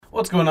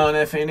What's going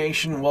on, FA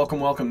Nation?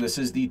 Welcome. This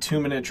is the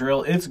 2-minute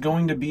drill. It's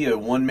going to be a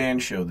one-man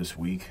show this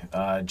week.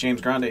 James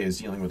Grande is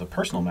dealing with a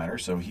personal matter,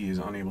 so he is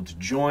unable to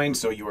join,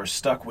 so you are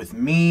stuck with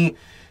me.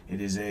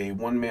 It is a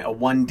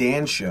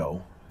one-Dan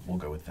show. We'll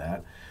go with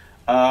that.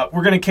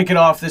 We're going to kick it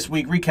off this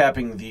week,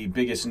 recapping the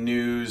biggest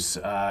news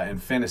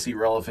and fantasy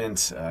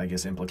relevant,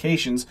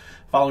 implications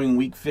following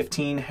Week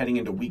 15, heading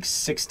into Week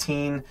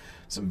 16.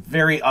 Some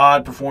very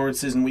odd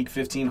performances in Week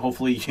 15.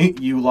 Hopefully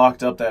you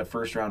locked up that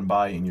first-round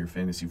bye in your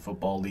fantasy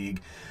football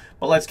league.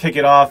 But let's kick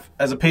it off.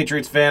 As a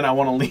Patriots fan, I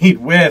want to lead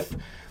with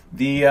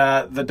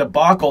the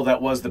debacle that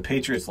was the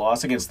Patriots'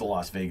 loss against the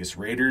Las Vegas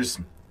Raiders.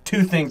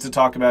 Two things to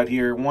talk about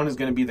here. One is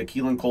going to be the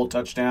Keelan Cole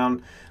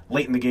touchdown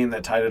late in the game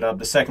that tied it up.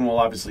 The second will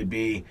obviously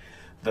be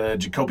the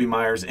Jakobi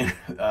Meyers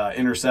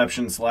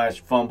interception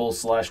 / fumble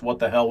 / what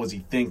the hell was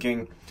he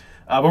thinking.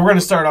 But we're going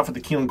to start off with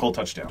the Keelan Cole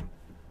touchdown.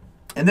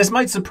 And this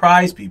might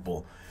surprise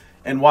people.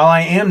 And while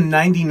I am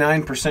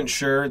 99%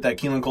 sure that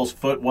Keelan Cole's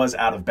foot was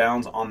out of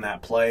bounds on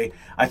that play,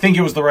 I think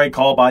it was the right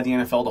call by the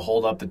NFL to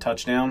hold up the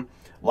touchdown.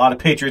 A lot of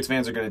Patriots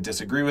fans are going to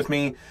disagree with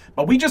me.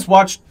 But we just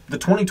watched the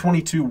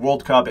 2022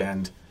 World Cup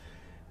end.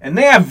 And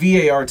they have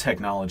VAR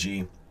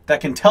technology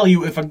that can tell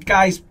you if a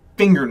guy's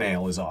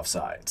fingernail is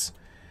offsides.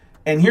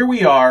 And here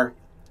we are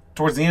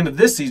towards the end of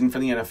this season for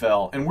the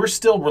NFL, and we're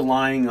still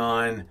relying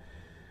on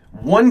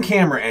one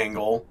camera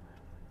angle,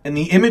 and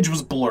the image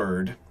was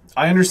blurred.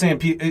 I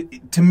understand,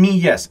 to me,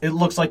 yes, it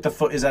looks like the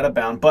foot is out of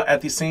bounds, but at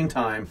the same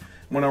time,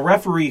 when a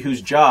referee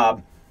whose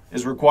job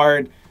is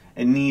required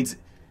and needs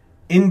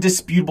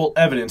indisputable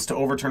evidence to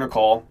overturn a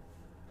call,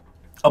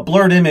 a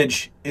blurred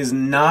image is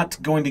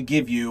not going to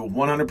give you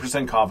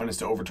 100% confidence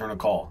to overturn a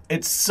call.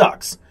 It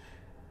sucks.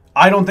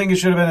 I don't think it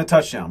should have been a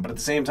touchdown, but at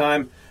the same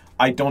time,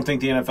 I don't think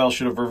the NFL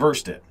should have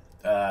reversed it.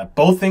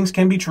 Both things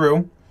can be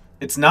true.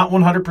 It's not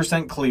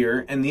 100%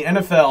 clear, and the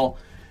NFL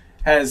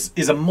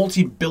is a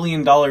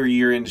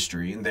multi-billion-dollar-a-year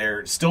industry, and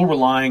they're still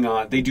relying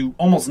on. They do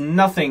almost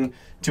nothing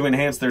to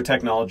enhance their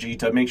technology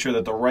to make sure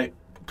that the right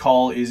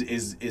call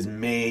is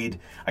made.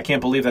 I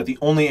can't believe that the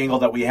only angle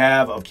that we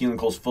have of Keelan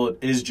Cole's foot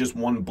is just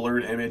one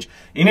blurred image.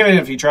 And even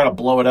if you try to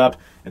blow it up,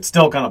 it's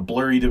still kind of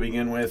blurry to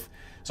begin with.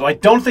 So I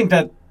don't think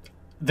that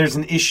there's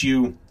an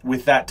issue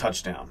with that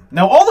touchdown.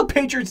 Now, all the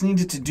Patriots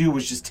needed to do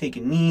was just take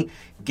a knee,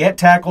 get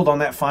tackled on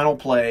that final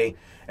play,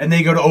 and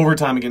they go to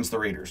overtime against the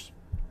Raiders.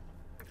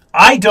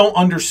 I don't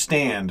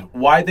understand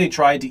why they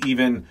tried to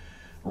even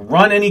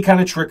run any kind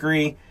of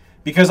trickery,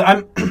 because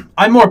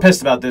I'm more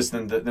pissed about this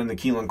than the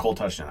Keelan Cole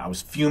touchdown. I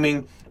was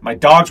fuming. My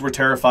dogs were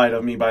terrified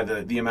of me by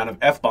the amount of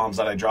F-bombs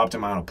that I dropped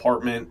in my own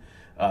apartment.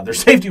 Their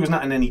safety was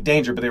not in any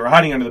danger, but they were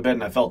hiding under the bed,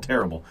 and I felt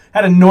terrible.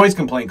 Had a noise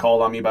complaint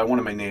called on me by one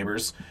of my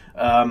neighbors.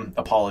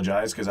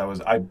 Apologize, because I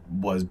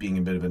was being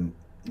a bit of an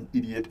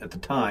idiot at the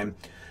time.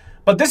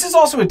 But this is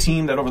also a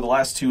team that over the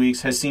last 2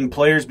 weeks has seen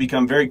players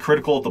become very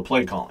critical of the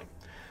play calling.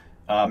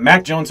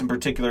 Mac Jones in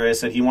particular has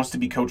said he wants to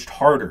be coached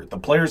harder. The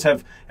players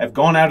have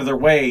gone out of their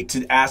way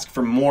to ask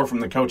for more from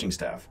the coaching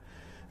staff.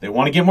 They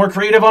want to get more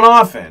creative on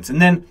offense.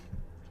 And then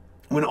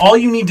when all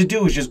you need to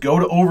do is just go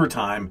to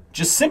overtime,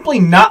 just simply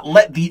not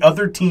let the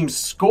other team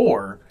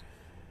score,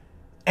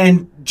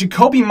 and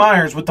Jakobi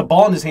Meyers, with the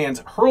ball in his hands,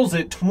 hurls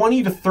it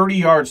 20 to 30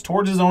 yards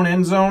towards his own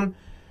end zone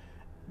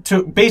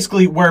to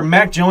basically where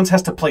Mac Jones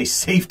has to play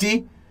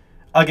safety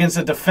against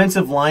a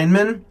defensive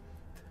lineman.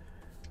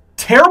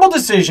 Terrible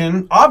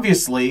decision.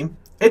 Obviously,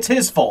 it's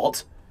his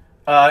fault.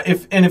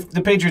 If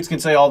the Patriots can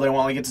say all they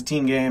want, like it's a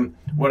team game,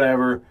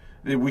 whatever,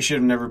 we should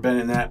have never been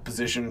in that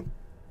position,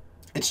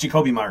 it's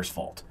Jakobi Meyers'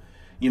 fault.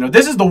 You know,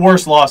 this is the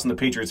worst loss in the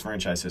Patriots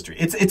franchise history.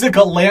 It's a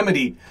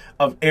calamity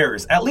of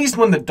errors. At least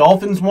when the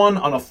Dolphins won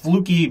on a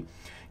fluky,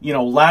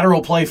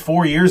 lateral play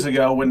 4 years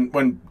ago when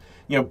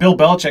Bill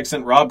Belichick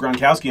sent Rob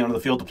Gronkowski onto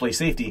the field to play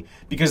safety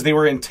because they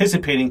were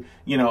anticipating,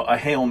 a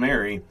Hail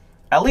Mary.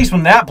 At least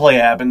when that play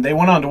happened, they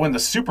went on to win the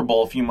Super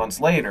Bowl a few months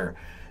later.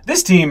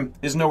 This team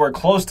is nowhere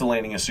close to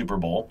landing a Super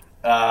Bowl.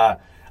 I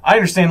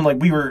understand,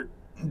 we were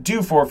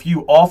due for a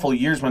few awful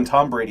years when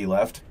Tom Brady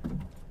left.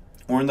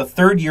 We're in the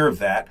third year of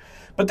that.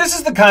 But this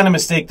is the kind of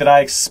mistake that I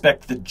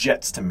expect the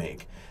Jets to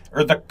make,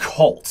 or the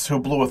Colts, who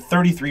blew a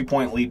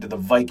 33-point lead to the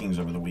Vikings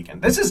over the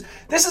weekend. This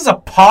is a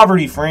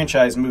poverty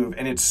franchise move,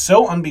 and it's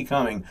so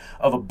unbecoming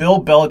of a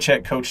Bill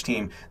Belichick coach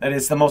team that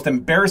it's the most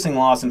embarrassing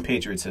loss in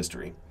Patriots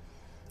history.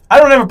 I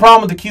don't have a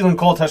problem with the Keelan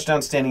Cole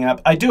touchdown standing up.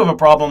 I do have a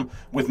problem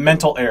with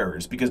mental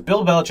errors because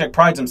Bill Belichick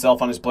prides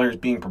himself on his players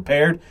being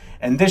prepared,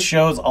 and this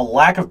shows a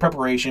lack of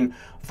preparation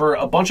for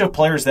a bunch of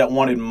players that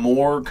wanted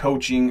more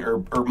coaching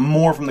or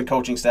more from the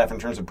coaching staff in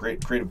terms of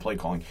creative play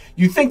calling.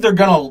 You think they're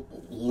going to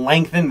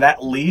lengthen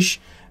that leash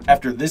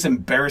after this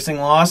embarrassing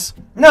loss?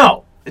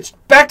 No. It's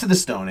back to the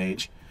Stone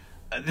Age.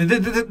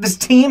 This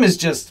team is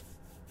just...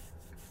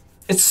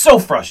 It's so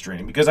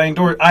frustrating because I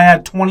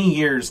had 20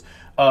 years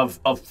of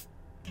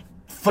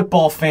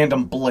football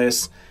fandom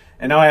bliss,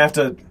 and now I have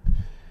to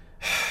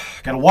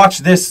gotta watch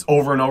this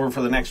over and over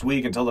for the next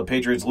week until the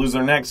Patriots lose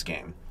their next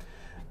game.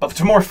 But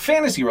to more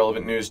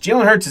fantasy-relevant news,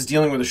 Jalen Hurts is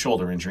dealing with a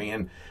shoulder injury,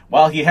 and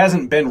while he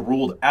hasn't been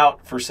ruled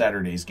out for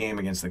Saturday's game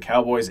against the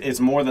Cowboys, it's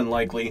more than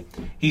likely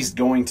he's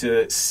going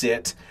to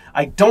sit.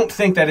 I don't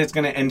think that it's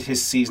going to end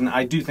his season.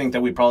 I do think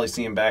that we probably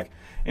see him back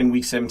in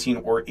Week 17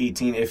 or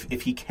 18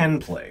 if he can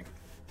play.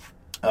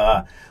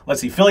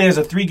 Let's see. Philly has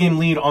a 3-game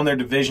lead on their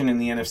division in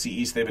the NFC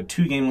East. They have a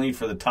 2-game lead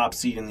for the top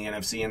seed in the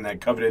NFC and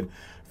that coveted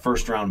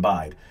first-round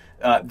bye.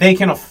 They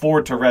can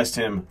afford to rest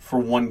him for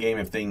 1 game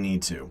if they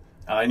need to.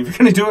 And if you're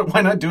going to do it, why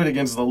not do it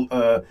against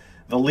the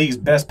league's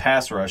best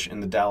pass rush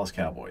in the Dallas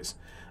Cowboys?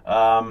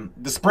 The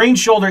sprained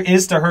shoulder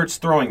is to Hurts'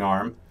 throwing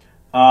arm,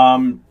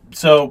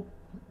 so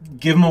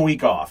give him a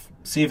week off.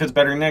 See if it's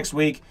better next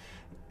week.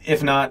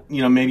 If not,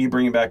 maybe you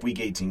bring him back Week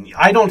 18.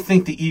 I don't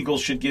think the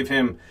Eagles should give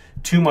him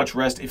too much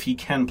rest if he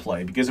can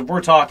play, because if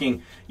we're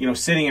talking,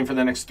 sitting him for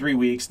the next 3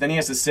 weeks, then he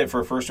has to sit for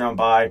a first-round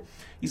bye.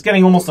 He's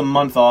getting almost a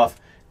month off.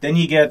 Then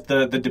you get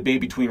the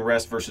debate between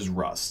rest versus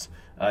rust.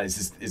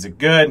 Is it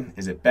good?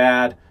 Is it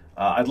bad?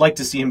 I'd like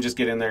to see him just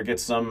get in there, get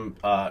some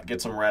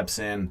reps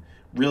in,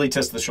 really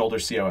test the shoulder,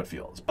 see how it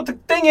feels. But the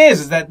thing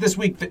is that this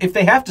week, if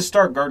they have to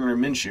start Gardner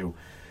Minshew,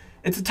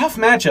 it's a tough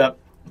matchup,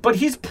 but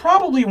he's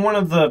probably one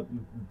of the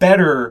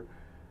better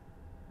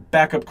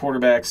backup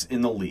quarterbacks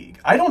in the league.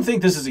 I don't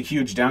think this is a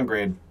huge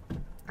downgrade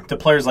to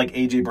players like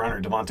A.J. Brown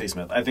or Devontae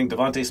Smith. I think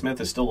Devontae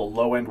Smith is still a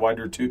low-end wide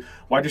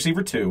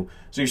receiver 2,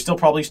 so you're still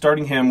probably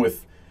starting him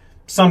with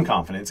some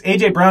confidence.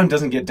 A.J. Brown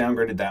doesn't get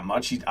downgraded that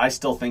much. I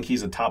still think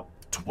he's a top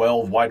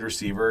 12 wide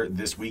receiver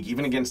this week,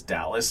 even against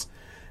Dallas.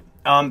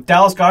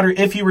 Dallas Goedert,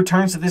 if he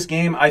returns to this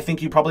game, I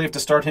think you probably have to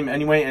start him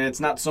anyway, and it's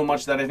not so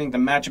much that I think the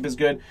matchup is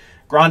good.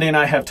 Grande and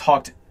I have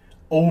talked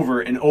over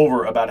and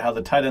over about how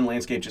the tight end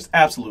landscape just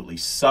absolutely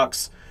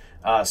sucks.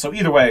 So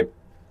either way,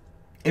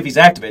 if he's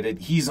activated,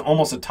 he's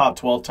almost a top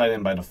 12 tight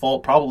end by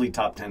default, probably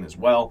top 10 as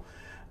well.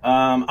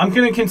 I'm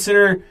going to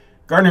consider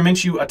Gardner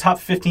Minshew a top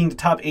 15 to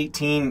top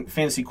 18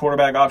 fantasy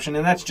quarterback option,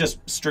 and that's just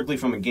strictly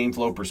from a game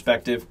flow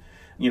perspective.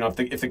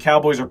 If the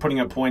Cowboys are putting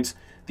up points,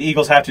 the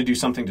Eagles have to do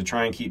something to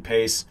try and keep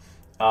pace.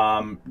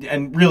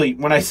 And really,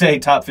 when I say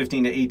top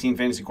 15 to 18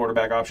 fantasy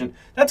quarterback option,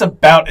 that's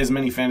about as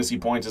many fantasy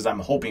points as I'm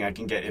hoping I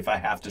can get if I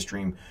have to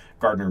stream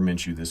Gardner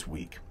Minshew this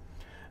week.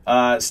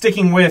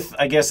 Sticking with,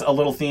 I guess, a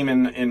little theme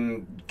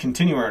in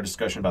continuing our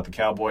discussion about the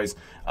Cowboys,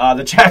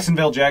 the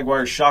Jacksonville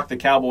Jaguars shocked the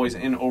Cowboys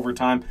in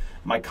overtime.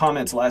 My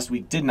comments last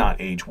week did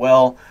not age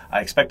well. I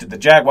expected the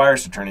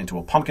Jaguars to turn into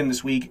a pumpkin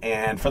this week,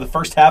 and for the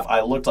first half,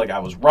 I looked like I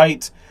was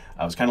right.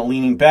 I was kind of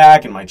leaning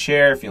back in my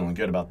chair, feeling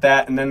good about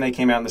that, and then they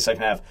came out in the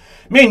second half,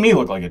 made me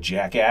look like a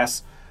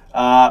jackass.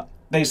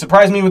 They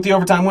surprised me with the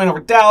overtime win over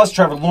Dallas.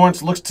 Trevor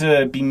Lawrence looks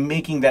to be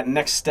making that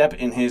next step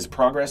in his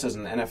progress as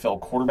an NFL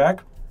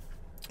quarterback.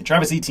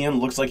 Travis Etienne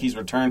looks like he's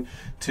returned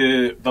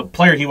to the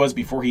player he was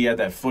before he had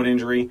that foot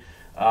injury.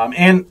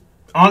 And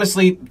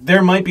honestly,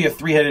 there might be a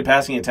 3-headed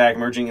passing attack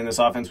emerging in this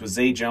offense with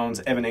Zay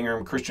Jones, Evan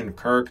Ingram, Christian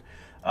Kirk.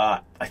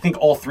 I think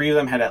all 3 of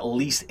them had at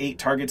least 8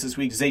 targets this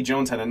week. Zay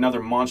Jones had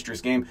another monstrous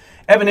game.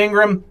 Evan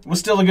Ingram was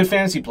still a good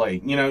fantasy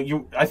play.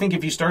 I think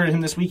if you started him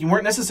this week, you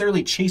weren't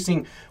necessarily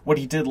chasing what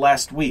he did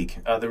last week.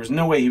 There was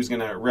no way he was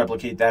going to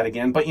replicate that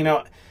again. But,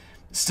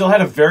 still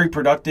had a very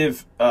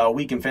productive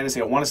week in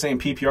fantasy. I want to say in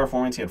PPR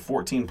formats, he had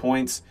 14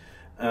 points.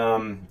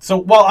 So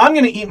while I'm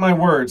going to eat my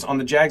words on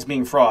the Jags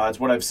being frauds,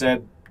 what I've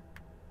said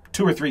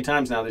 2 or 3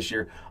 times now this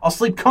year, I'll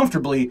sleep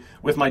comfortably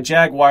with my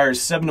Jaguars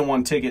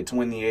 7-1 ticket to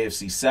win the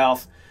AFC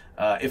South.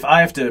 If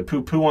I have to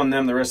poo-poo on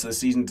them the rest of the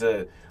season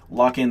to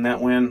lock in that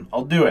win,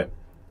 I'll do it.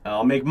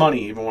 I'll make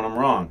money even when I'm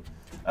wrong.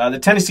 The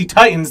Tennessee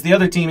Titans, the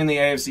other team in the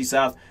AFC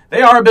South,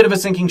 they are a bit of a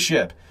sinking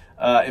ship.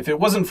 If it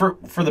wasn't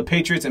for the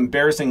Patriots'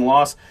 embarrassing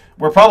loss,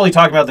 we're probably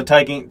talking about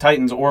the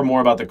Titans or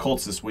more about the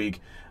Colts this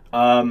week.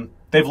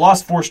 They've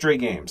lost 4 straight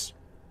games.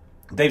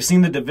 They've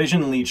seen the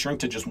division lead shrink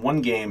to just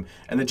 1 game,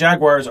 and the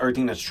Jaguars are a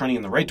team that's trending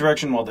in the right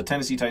direction, while the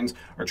Tennessee Titans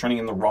are trending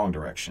in the wrong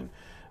direction.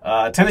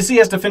 Tennessee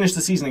has to finish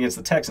the season against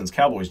the Texans,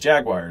 Cowboys,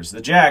 Jaguars.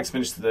 The Jags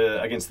finished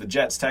against the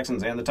Jets,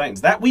 Texans, and the Titans.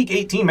 That Week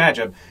 18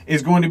 matchup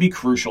is going to be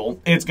crucial.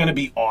 It's going to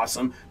be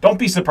awesome. Don't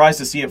be surprised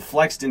to see it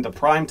flexed into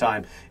prime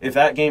time if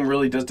that game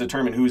really does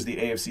determine who is the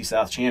AFC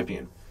South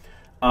champion.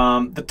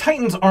 The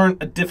Titans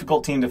aren't a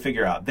difficult team to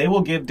figure out. They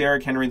will give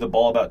Derrick Henry the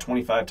ball about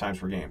 25 times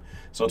per game.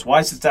 So it's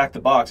wise to stack the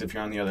box if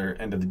you're on the other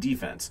end of the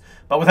defense.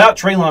 But without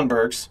Treylon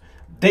Burks,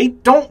 they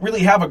don't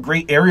really have a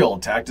great aerial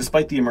attack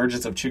despite the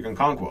emergence of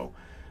Chikunkonkwo.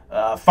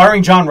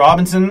 Firing John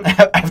Robinson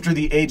after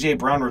the A.J.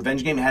 Brown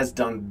revenge game has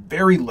done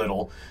very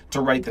little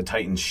to right the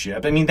Titans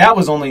ship. I mean, that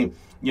was only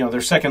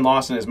their second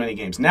loss in as many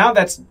games. Now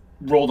that's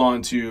rolled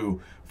on to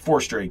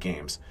 4 straight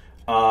games.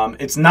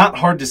 It's not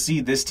hard to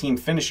see this team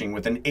finishing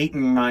with an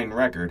 8-9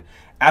 record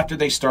after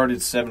they started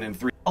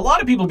 7-3. A lot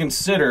of people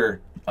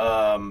consider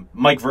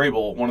Mike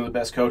Vrabel one of the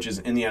best coaches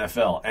in the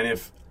NFL, and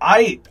if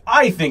I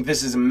think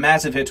this is a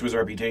massive hit to his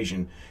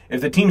reputation if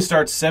the team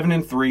starts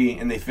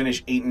 7-3 and they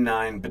finish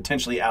 8-9,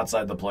 potentially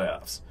outside the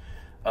playoffs.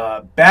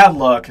 Bad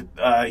luck.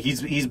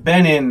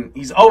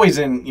 He's always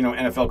in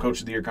NFL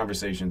Coach of the Year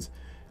conversations.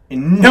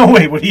 In no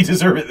way would he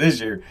deserve it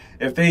this year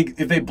if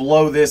they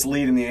blow this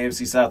lead in the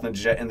AFC South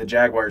and the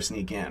Jaguars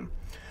sneak in.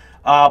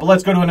 But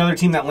let's go to another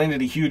team that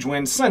landed a huge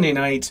win Sunday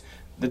night.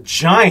 The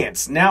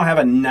Giants now have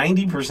a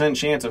 90%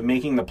 chance of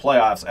making the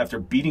playoffs after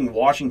beating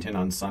Washington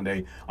on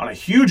Sunday on a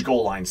huge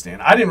goal line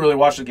stand. I didn't really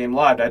watch the game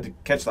live. I had to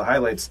catch the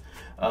highlights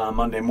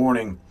Monday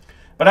morning.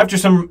 But after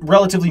some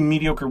relatively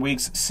mediocre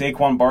weeks,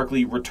 Saquon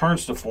Barkley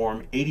returns to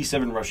form,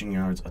 87 rushing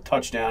yards, a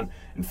touchdown,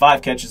 and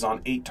 5 catches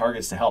on 8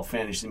 targets to help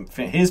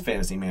his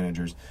fantasy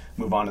managers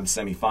move on to the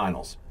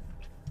semifinals.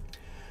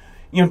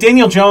 You know,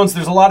 Daniel Jones,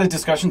 there's a lot of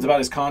discussions about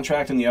his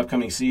contract in the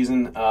upcoming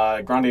season.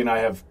 Grande and I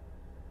have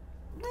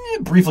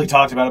briefly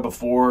talked about it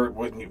before,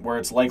 where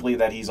it's likely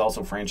that he's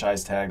also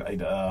franchise tagged. I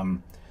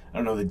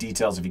don't know the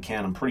details if he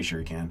can. I'm pretty sure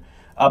he can.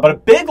 But a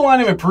big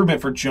line of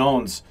improvement for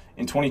Jones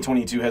in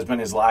 2022 has been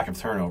his lack of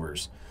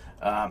turnovers.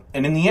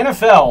 And in the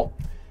NFL,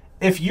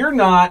 if you're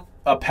not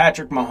a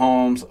Patrick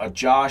Mahomes, a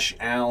Josh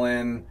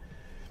Allen,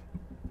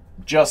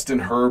 Justin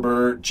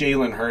Herbert,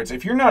 Jalen Hurts,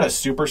 if you're not a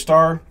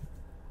superstar,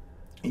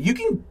 you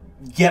can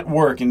get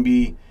work and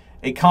be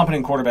a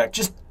competent quarterback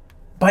just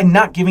by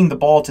not giving the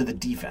ball to the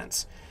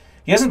defense.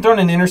 He hasn't thrown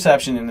an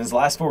interception in his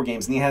last 4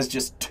 games, and he has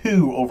just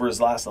 2 over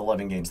his last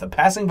 11 games. The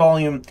passing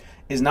volume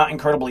is not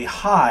incredibly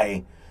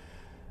high,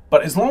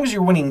 but as long as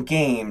you're winning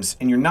games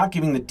and you're not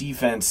giving the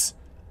defense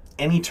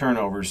any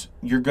turnovers,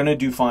 you're going to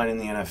do fine in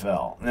the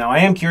NFL. Now, I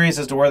am curious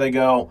as to where they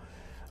go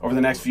over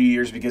the next few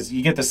years because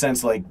you get the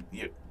sense like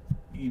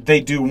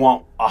they do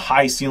want a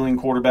high-ceiling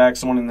quarterback,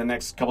 someone in the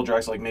next couple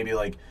drafts, maybe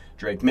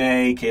Drake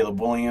May, Caleb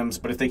Williams.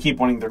 But if they keep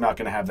winning, they're not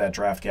going to have that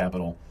draft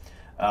capital.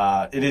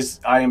 I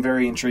am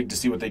very intrigued to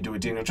see what they do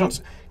with Daniel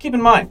Jones. Keep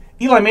in mind,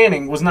 Eli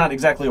Manning was not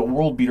exactly a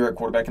world beater at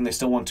quarterback, and they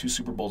still won 2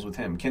 Super Bowls with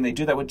him. Can they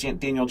do that with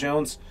Daniel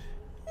Jones?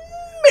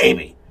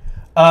 Maybe.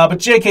 But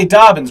J.K.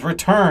 Dobbins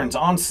returns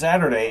on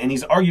Saturday, and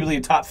he's arguably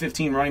a top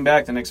 15 running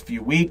back the next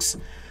few weeks.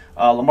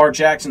 Lamar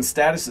Jackson's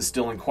status is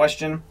still in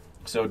question,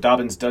 so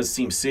Dobbins does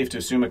seem safe to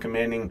assume a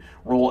commanding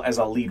role as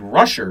a lead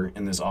rusher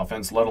in this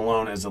offense, let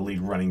alone as a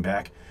lead running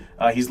back.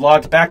 He's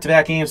logged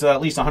back-to-back games with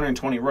at least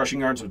 120 rushing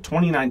yards with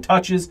 29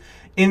 touches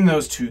in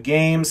those 2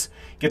 games.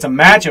 Gets a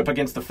matchup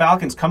against the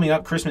Falcons coming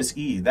up Christmas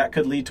Eve. That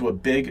could lead to a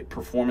big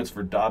performance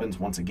for Dobbins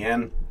once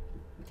again.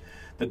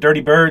 The Dirty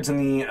Birds in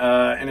the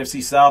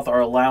NFC South are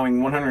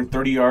allowing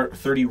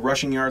 130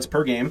 rushing yards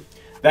per game.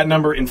 That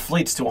number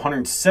inflates to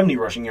 170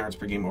 rushing yards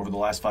per game over the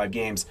last 5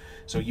 games.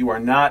 So you are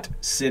not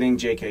sitting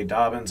J.K.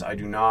 Dobbins. I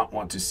do not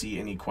want to see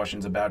any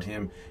questions about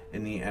him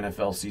in the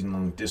NFL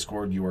season-long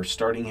Discord. You are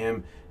starting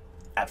him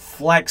at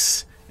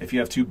flex if you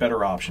have 2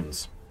 better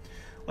options.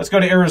 Let's go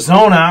to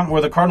Arizona,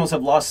 where the Cardinals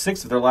have lost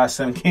 6 of their last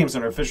 7 games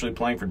and are officially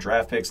playing for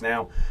draft picks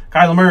now.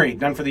 Kyler Murray,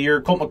 done for the year.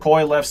 Colt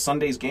McCoy left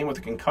Sunday's game with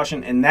a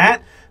concussion, and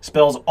that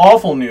spells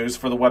awful news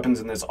for the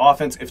weapons in this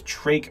offense if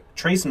Trace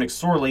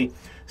McSorley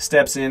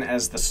steps in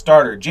as the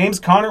starter. James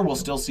Conner will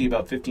still see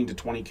about 15 to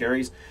 20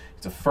 carries.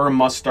 It's a firm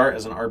must start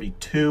as an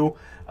RB2.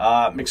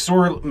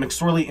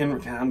 McSorley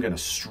in, I'm going to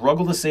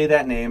struggle to say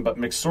that name, but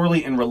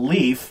McSorley in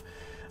relief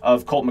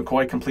of Colt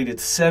McCoy completed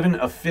 7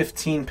 of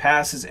 15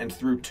 passes and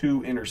threw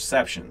 2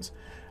 interceptions.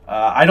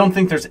 I don't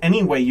think there's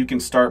any way you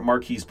can start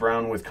Marquise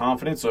Brown with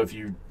confidence, so if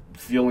you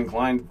feel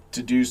inclined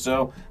to do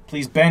so,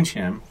 please bench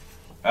him.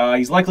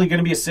 He's likely going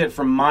to be a sit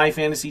from my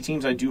fantasy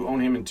teams. I do own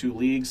him in 2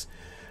 leagues.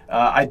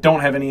 I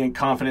don't have any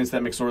confidence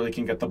that McSorley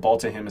can get the ball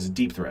to him as a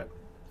deep threat.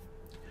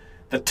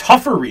 The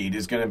tougher read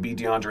is going to be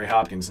DeAndre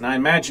Hopkins. And I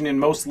imagine in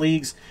most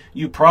leagues,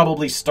 you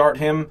probably start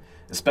him,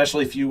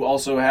 especially if you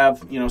also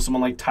have,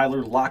 someone like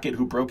Tyler Lockett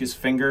who broke his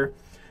finger.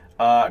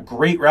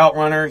 Great route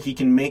runner. He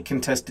can make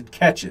contested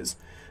catches.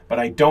 But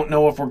I don't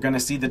know if we're going to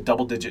see the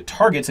double-digit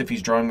targets if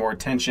he's drawing more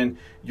attention.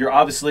 You're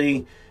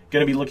obviously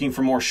going to be looking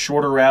for more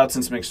shorter routes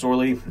since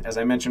McSorley, as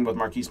I mentioned with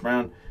Marquise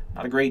Brown,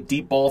 not a great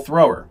deep ball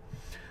thrower.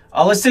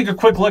 Let's take a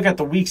quick look at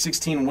the Week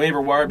 16 waiver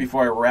wire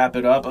before I wrap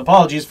it up.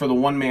 Apologies for the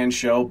one-man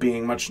show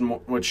being much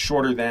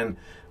shorter than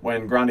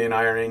when Grande and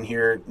I are in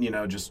here,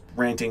 just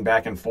ranting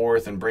back and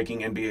forth and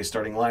breaking NBA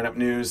starting lineup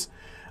news.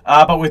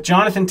 But with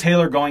Jonathan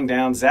Taylor going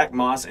down, Zach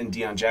Moss and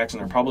Deion Jackson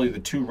are probably the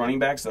 2 running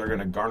backs that are going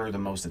to garner the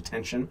most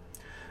attention.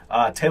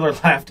 Taylor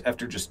left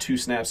after just 2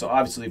 snaps, so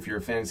obviously if you're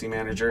a fantasy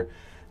manager,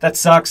 that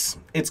sucks.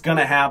 It's going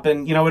to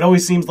happen. It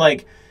always seems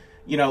like,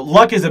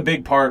 luck is a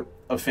big part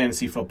of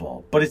fantasy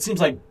football, but it seems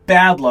like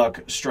bad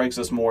luck strikes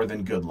us more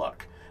than good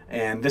luck.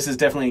 And this is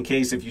definitely a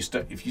case if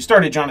you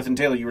started Jonathan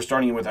Taylor, you were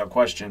starting him without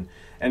question.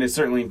 And it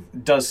certainly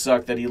does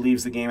suck that he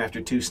leaves the game after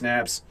 2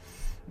 snaps,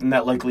 and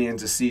that likely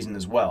ends his season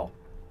as well.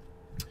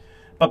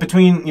 But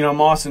between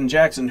Moss and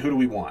Jackson, who do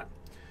we want?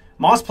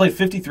 Moss played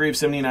 53 of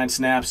 79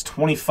 snaps,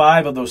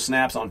 25 of those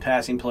snaps on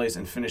passing plays,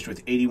 and finished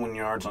with 81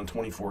 yards on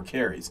 24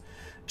 carries.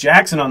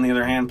 Jackson, on the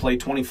other hand, played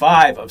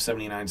 25 of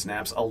 79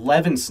 snaps,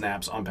 11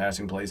 snaps on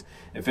passing plays,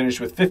 and finished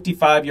with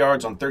 55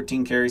 yards on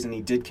 13 carries, and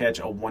he did catch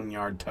a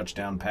 1-yard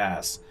touchdown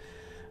pass.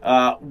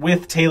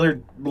 With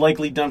Taylor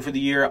likely done for the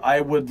year,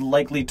 I would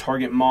likely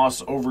target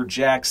Moss over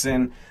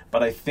Jackson,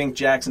 but I think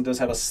Jackson does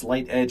have a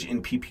slight edge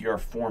in PPR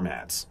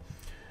formats.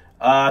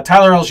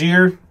 Tyler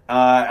Algier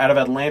out of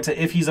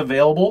Atlanta, if he's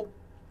available,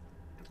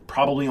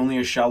 probably only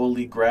a shallow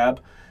league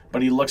grab,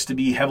 but he looks to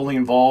be heavily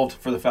involved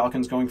for the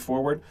Falcons going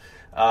forward.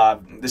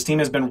 This team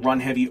has been run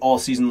heavy all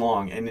season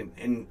long,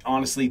 and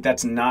honestly,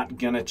 that's not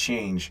going to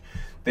change.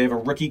 They have a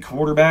rookie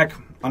quarterback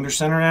under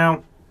center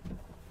now.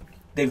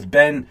 They've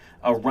been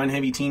a run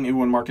heavy team even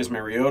when Marcus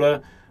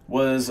Mariota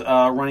was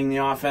running the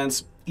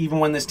offense. Even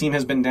when this team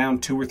has been down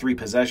 2 or 3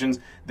 possessions,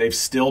 they've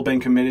still been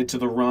committed to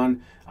the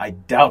run. I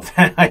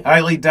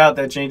highly doubt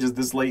that changes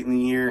this late in the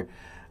year.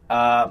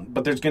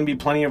 But there's going to be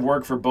plenty of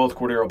work for both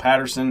Cordero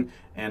Patterson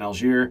and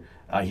Algier.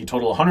 He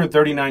totaled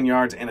 139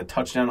 yards and a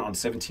touchdown on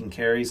 17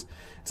 carries.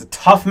 It's a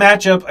tough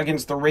matchup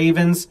against the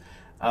Ravens,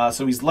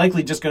 so he's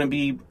likely just going to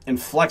be in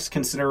flex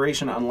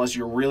consideration unless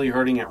you're really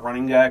hurting at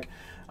running back.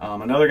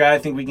 Another guy I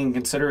think we can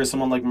consider is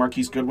someone like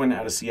Marquise Goodwin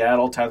out of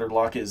Seattle. Tyler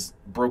Lockett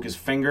broke his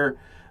finger.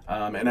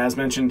 And as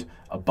mentioned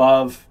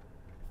above,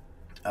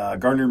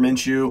 Gardner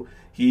Minshew,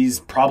 he's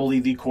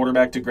probably the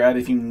quarterback to grab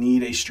if you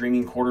need a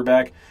streaming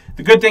quarterback.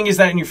 The good thing is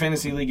that in your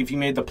fantasy league, if you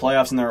made the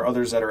playoffs and there are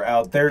others that are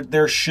out,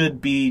 there should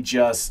be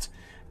just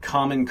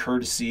common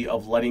courtesy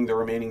of letting the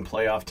remaining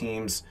playoff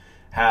teams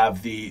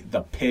have the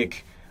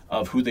pick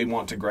of who they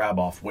want to grab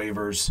off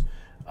waivers.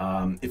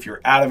 If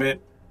you're out of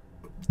it,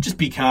 just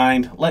be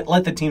kind.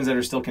 Let the teams that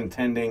are still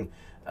contending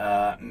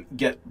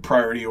get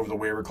priority over the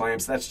waiver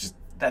claims. That's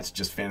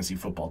just fantasy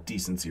football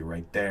decency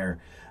right there.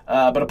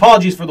 But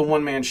apologies for the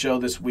one-man show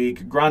this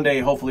week.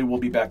 Grande hopefully will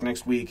be back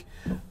next week.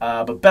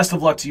 But best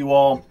of luck to you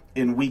all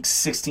in Week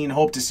 16.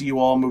 Hope to see you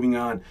all moving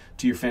on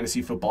to your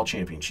fantasy football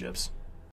championships.